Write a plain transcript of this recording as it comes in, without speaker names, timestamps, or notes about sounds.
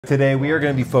Today we are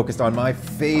going to be focused on my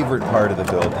favorite part of the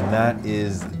build, and that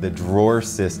is the drawer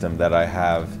system that I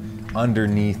have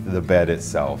underneath the bed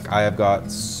itself. I have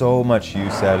got so much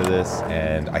use out of this,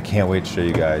 and I can't wait to show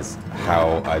you guys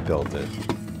how I built it.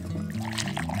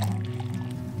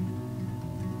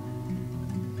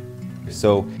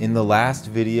 So in the last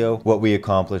video, what we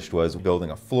accomplished was building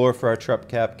a floor for our truck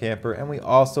cab camper, and we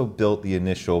also built the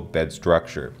initial bed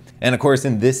structure. And of course,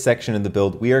 in this section of the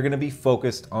build, we are going to be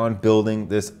focused on building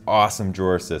this awesome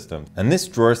drawer system. And this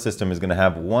drawer system is going to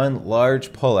have one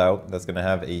large pullout that's going to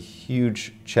have a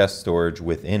huge chest storage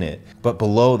within it. But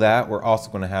below that, we're also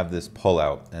going to have this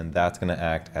pullout, and that's going to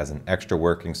act as an extra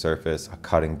working surface, a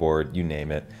cutting board, you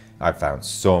name it. I've found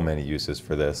so many uses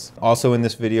for this. Also in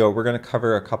this video, we're going to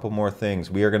cover a couple more things.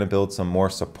 We are going to build some more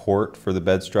support for the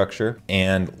bed structure.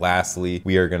 And lastly,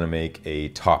 we are going to make a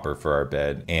topper for our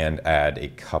bed and add a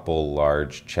couple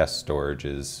large chest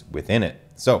storages within it.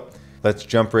 So let's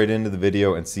jump right into the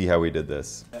video and see how we did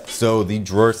this. So the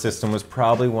drawer system was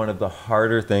probably one of the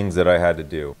harder things that I had to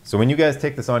do. So when you guys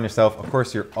take this on yourself, of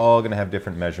course, you're all going to have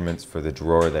different measurements for the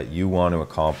drawer that you want to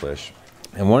accomplish.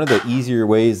 And one of the easier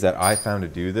ways that I found to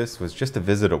do this was just to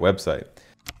visit a website.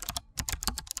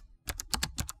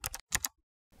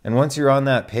 And once you're on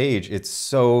that page, it's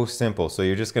so simple. So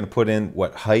you're just going to put in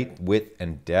what height, width,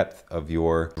 and depth of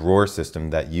your drawer system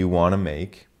that you want to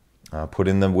make. Put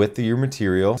in the width of your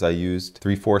materials. I used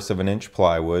 3/4 of an inch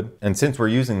plywood. And since we're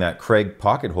using that Craig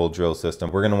pocket hole drill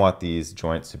system, we're going to want these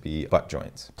joints to be butt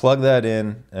joints. Plug that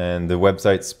in, and the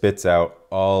website spits out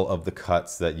all of the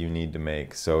cuts that you need to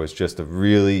make. So it's just a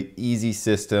really easy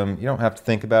system. You don't have to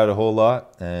think about it a whole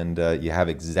lot, and you have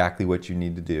exactly what you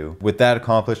need to do. With that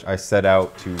accomplished, I set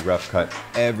out to rough cut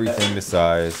everything to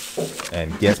size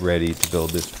and get ready to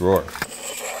build this drawer.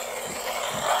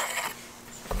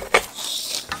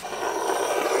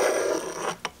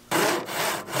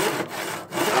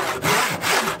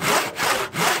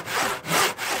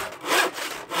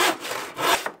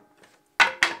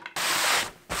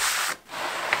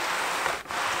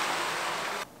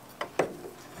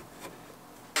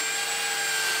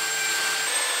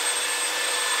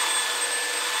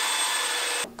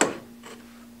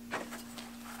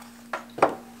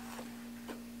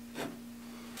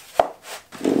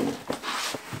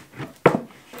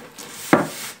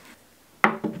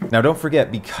 Now don't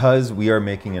forget, because we are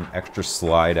making an extra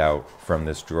slide out from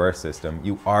this drawer system,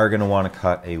 you are going to want to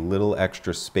cut a little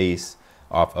extra space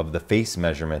off of the face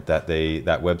measurement that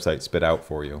that website spit out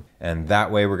for you. And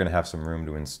that way we're going to have some room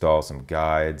to install some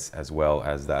guides as well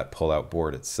as that pull-out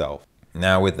board itself.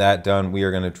 Now with that done, we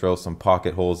are going to drill some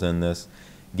pocket holes in this,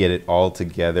 get it all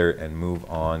together, and move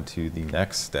on to the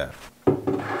next step.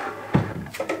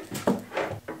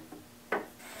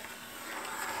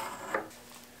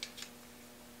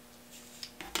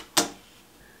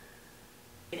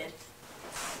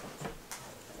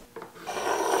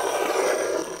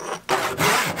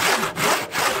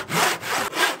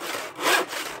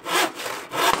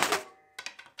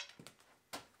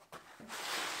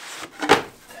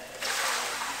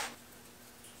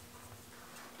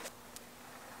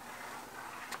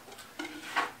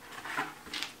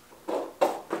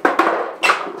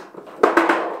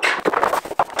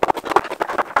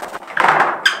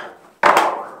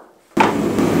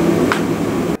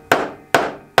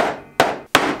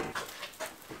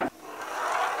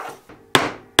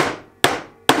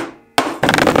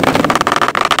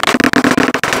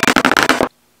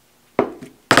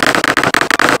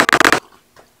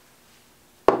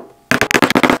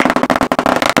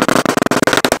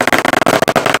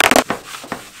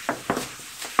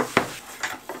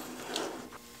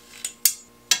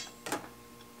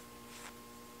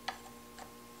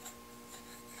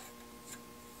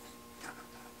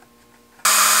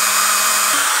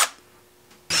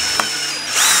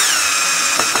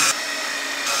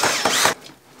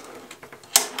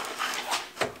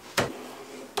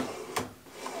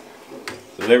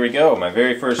 So there we go, my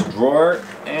very first drawer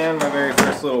and my very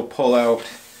first little pull-out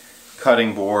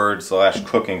cutting board slash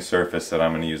cooking surface that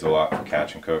I'm going to use a lot for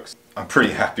catch and cooks. I'm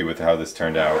pretty happy with how this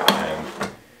turned out, and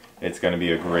it's going to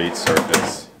be a great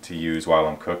surface to use while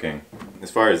I'm cooking. As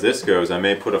far as this goes, I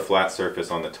may put a flat surface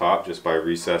on the top just by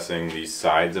recessing these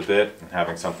sides a bit and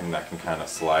having something that can kind of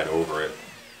slide over it.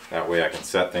 That way I can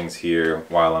set things here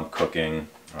while I'm cooking,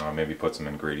 maybe put some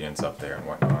ingredients up there and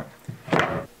whatnot.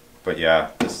 But yeah,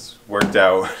 this worked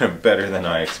out better than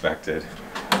I expected.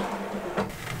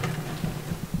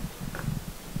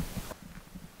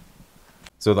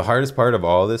 So the hardest part of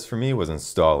all this for me was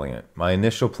installing it. My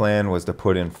initial plan was to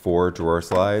put in 4 drawer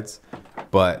slides,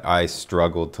 but I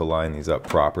struggled to line these up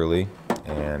properly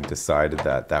and decided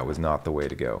that that was not the way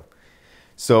to go.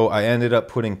 So I ended up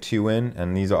putting 2 in,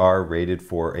 and these are rated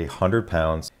for 100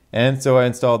 pounds. And so I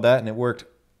installed that and it worked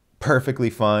perfectly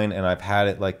fine, and I've had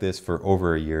it like this for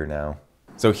over a year now.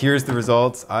 So here's the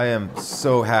results. I am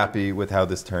so happy with how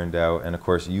this turned out. And of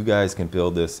course, you guys can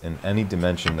build this in any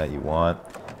dimension that you want.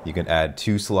 You can add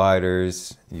 2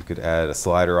 sliders. You could add a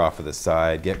slider off of the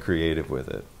side. Get creative with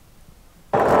it.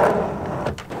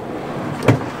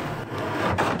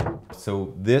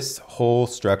 So this whole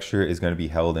structure is going to be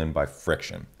held in by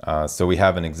friction. So we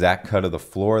have an exact cut of the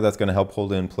floor that's going to help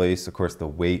hold it in place. Of course, the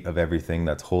weight of everything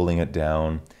that's holding it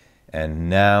down. And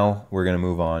now we're going to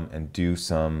move on and do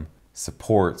some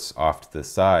supports off to the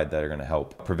side that are going to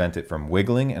help prevent it from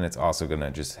wiggling, and it's also going to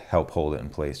just help hold it in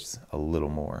place a little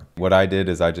more. What I did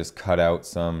is I just cut out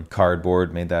some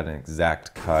cardboard, made that an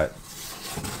exact cut,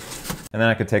 and then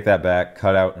I could take that back,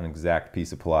 cut out an exact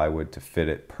piece of plywood to fit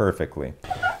it perfectly.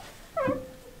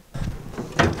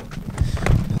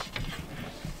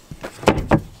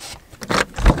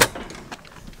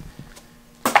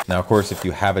 Now of course, if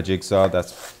you have a jigsaw,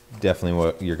 that's definitely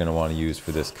what you're going to want to use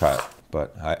for this cut.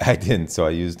 But I didn't, so I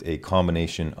used a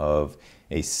combination of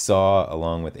a saw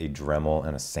along with a Dremel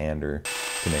and a sander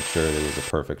to make sure that it was a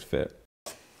perfect fit.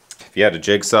 If you had a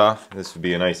jigsaw, this would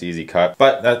be a nice easy cut,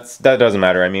 but that doesn't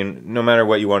matter. I mean, no matter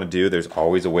what you want to do, there's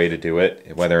always a way to do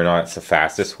it. Whether or not it's the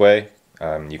fastest way,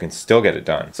 you can still get it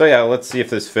done. So yeah, let's see if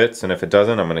this fits, and if it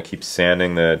doesn't, I'm going to keep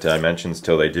sanding the dimensions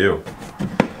till they do.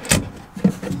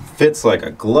 Fits like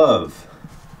a glove.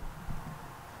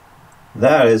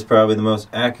 That is probably the most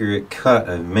accurate cut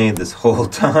I've made this whole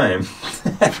time.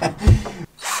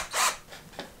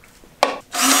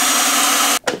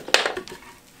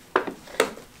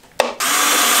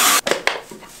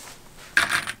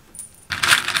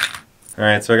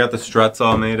 Alright, so I got the struts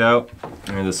all made out,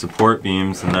 and the support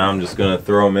beams, and now I'm just going to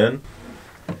throw them in.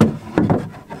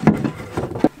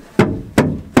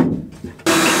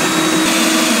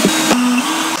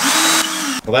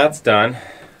 Well, that's done.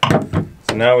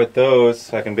 So now with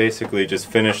those, I can basically just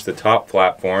finish the top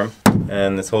platform,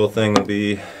 and this whole thing will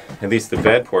be, at least the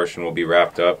bed portion will be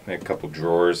wrapped up. Make a couple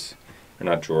drawers, or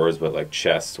not drawers, but like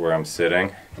chests where I'm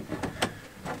sitting,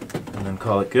 and then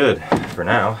call it good for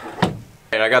now.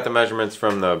 And I got the measurements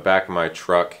from the back of my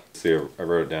truck. See, I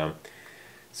wrote it down.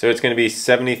 So it's going to be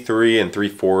 73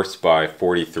 3/4 by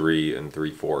 43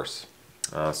 3/4.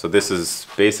 So this is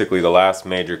basically the last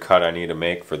major cut I need to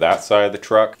make for that side of the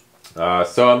truck.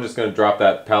 So I'm just going to drop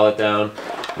that pallet down,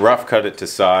 rough cut it to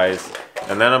size,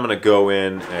 and then I'm going to go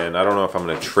in and I don't know if I'm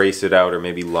going to trace it out or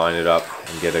maybe line it up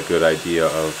and get a good idea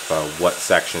of what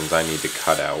sections I need to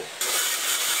cut out.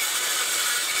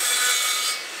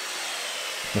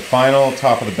 The final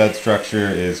top of the bed structure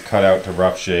is cut out to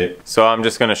rough shape. So I'm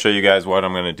just going to show you guys what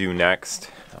I'm going to do next.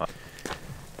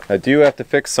 I do have to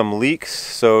fix some leaks,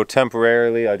 so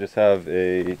temporarily I just have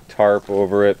a tarp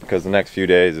over it because the next few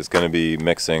days it's going to be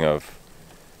mixing of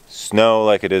snow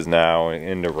like it is now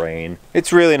into rain.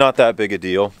 It's really not that big a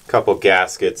deal. Couple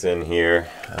gaskets in here.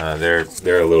 They're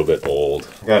a little bit old.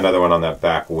 I got another one on that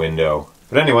back window.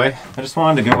 But anyway, I just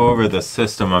wanted to go over the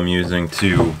system I'm using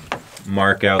to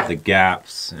mark out the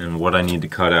gaps and what I need to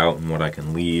cut out and what I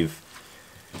can leave.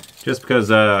 Just because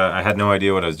I had no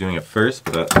idea what I was doing at first,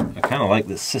 but I kind of like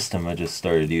this system I just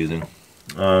started using.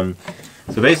 So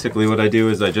basically what I do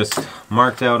is I just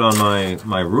marked out on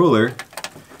my ruler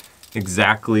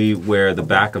exactly where the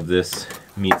back of this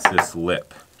meets this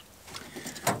lip.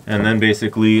 And then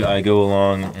basically I go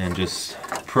along and just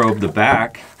probe the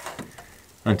back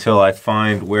until I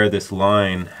find where this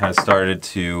line has started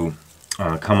to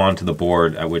come onto the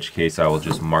board, at which case I will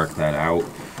just mark that out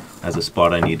as a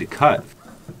spot I need to cut.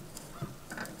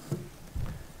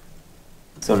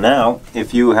 So now,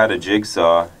 if you had a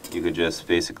jigsaw, you could just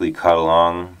basically cut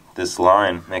along this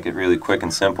line, make it really quick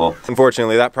and simple.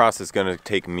 Unfortunately, that process is going to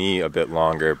take me a bit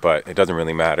longer, but it doesn't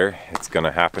really matter. It's going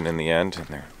to happen in the end,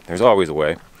 and there's always a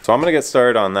way. So I'm going to get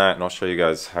started on that, and I'll show you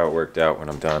guys how it worked out when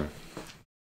I'm done.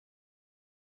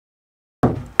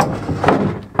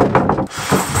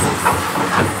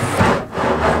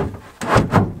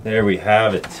 There we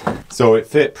have it. So it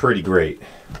fit pretty great.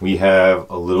 We have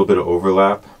a little bit of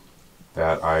overlap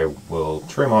that I will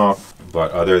trim off,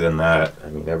 but other than that, I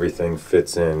mean, everything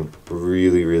fits in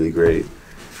really, really great.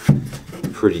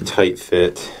 Pretty tight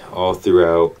fit all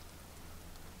throughout.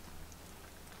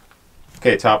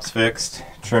 Okay, top's fixed,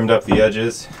 trimmed up the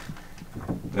edges.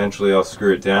 Eventually I'll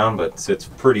screw it down, but it sits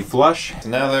pretty flush. So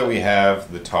now that we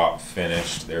have the top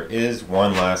finished, there is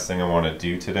one last thing I want to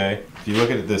do today. If you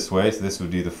look at it this way, so this would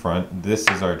be the front. This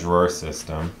is our drawer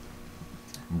system.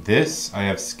 This, I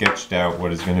have sketched out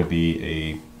what is going to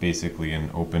be basically an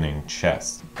opening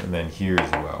chest. And then here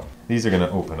as well. These are going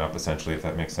to open up essentially, if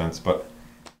that makes sense. But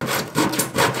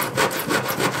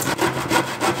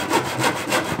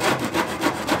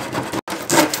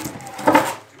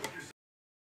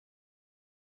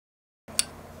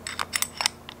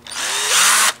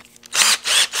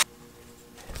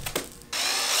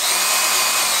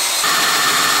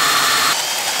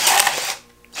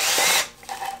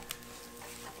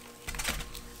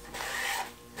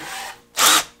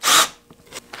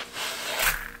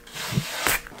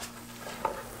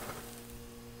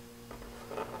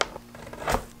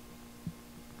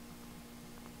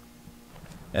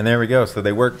and there we go. So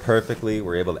they work perfectly.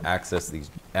 We're able to access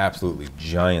these absolutely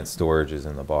giant storages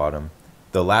in the bottom.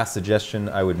 The last suggestion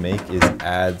I would make is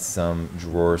add some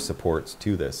drawer supports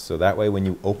to this. So that way when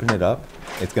you open it up,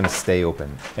 it's going to stay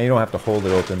open. And you don't have to hold it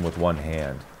open with one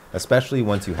hand. Especially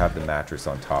once you have the mattress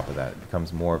on top of that. It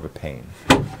becomes more of a pain.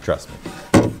 Trust me.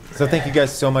 So thank you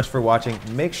guys so much for watching.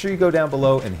 Make sure you go down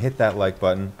below and hit that like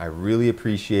button. I really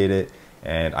appreciate it.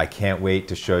 And I can't wait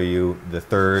to show you the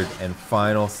third and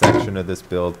final section of this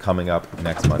build coming up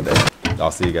next Monday. I'll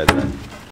see you guys then.